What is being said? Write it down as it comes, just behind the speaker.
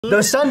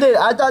The Sunday,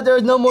 I thought there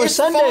was no more It's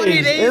Sundays.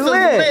 40 days of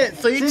Lent.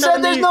 So She said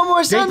there's no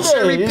more Sundays. They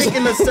cherry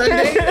picking the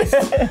Sundays.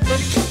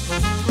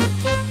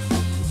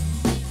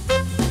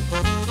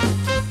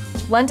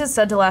 Lent is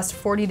said to last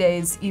 40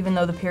 days, even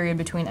though the period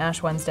between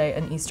Ash Wednesday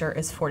and Easter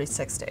is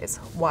 46 days.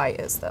 Why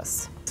is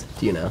this?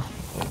 Do you know?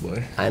 Oh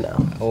boy. I know.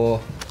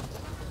 Oh.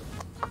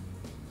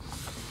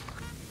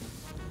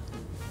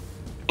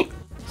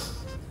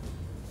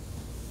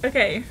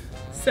 Okay,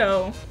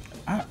 so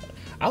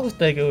I was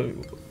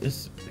thinking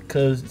it's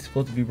because it's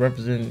supposed to be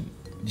representing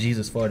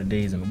Jesus 40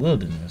 days in the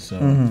wilderness. So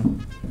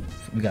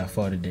we got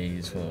 40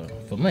 days for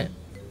Lent.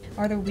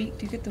 do you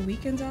get the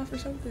weekends off or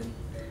something?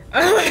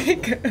 Oh my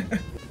god.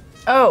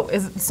 Oh,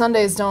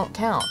 Sundays don't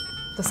count.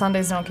 The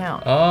Sundays don't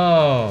count.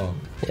 Oh.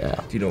 Yeah.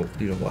 Do you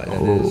know why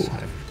that is?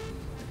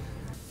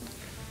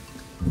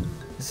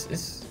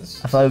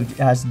 I thought it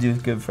has to do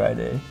with Good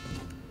Friday.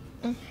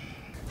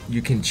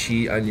 You can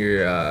cheat on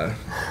your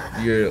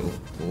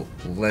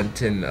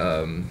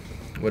Lenten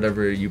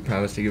whatever you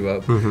promised to give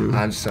up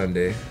on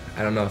Sunday.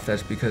 I don't know if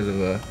that's because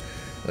of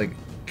like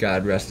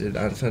God rested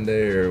on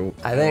Sunday or.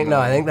 I think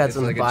that's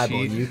in the like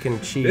Bible. You can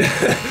cheat.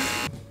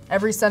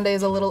 Every Sunday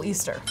is a little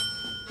Easter.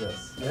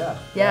 Yes. Yeah.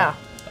 Yeah.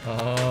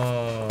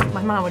 Oh.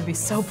 My mom would be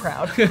so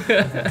proud.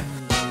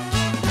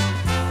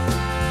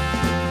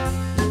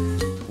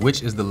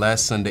 Which is the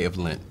last Sunday of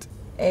Lent?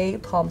 A,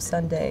 Palm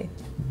Sunday.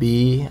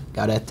 B,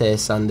 Gaudete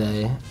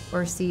Sunday.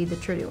 Or C, the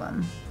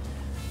Triduum.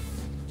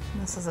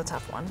 This is a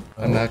tough one.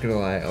 I'm not gonna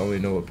lie, I only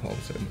know what Palm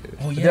Sunday is.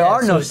 Oh, yeah, There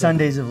are no so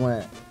Sundays of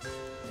Lent.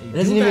 It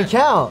doesn't do even that.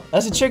 count.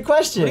 That's a trick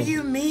question. What do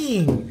you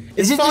mean?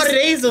 It's Is it 40 just-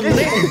 days of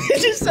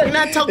Lent. We're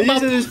not talking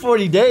about. There's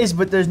 40 days,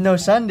 but there's no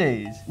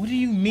Sundays. What do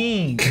you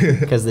mean?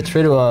 Because the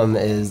Triduum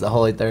is the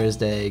Holy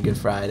Thursday, Good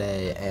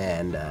Friday,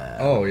 and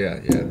Oh yeah.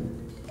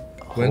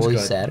 When's Holy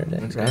God- Saturday,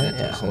 when's right? Gaudete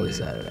Yeah, Holy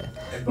Sunday?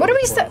 Saturday. When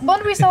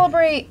do we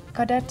celebrate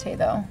Gaudete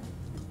though?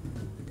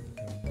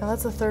 Oh,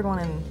 that's the third one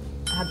in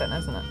Advent,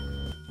 isn't it?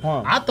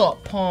 Huh. I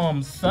thought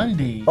Palm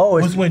Sunday Oh,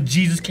 it's- was when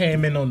Jesus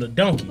came in on the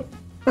donkey.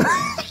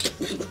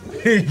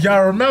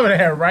 Y'all remember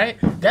that, right?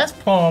 That's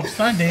Palm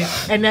Sunday,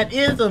 and that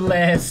is the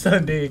last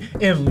Sunday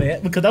in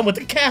Lent because I went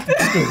to Catholic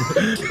school.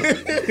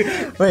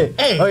 Wait,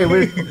 Hey. okay,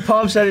 wait.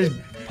 Palm Sunday's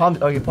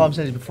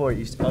before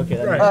Easter. Okay,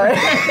 that Right.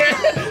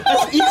 makes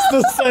That's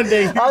Easter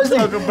Sunday. I was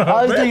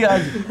thinking,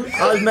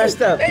 I was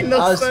messed up. Ain't no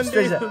I was Sundays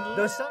straight in up. Lent.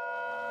 Those Sun-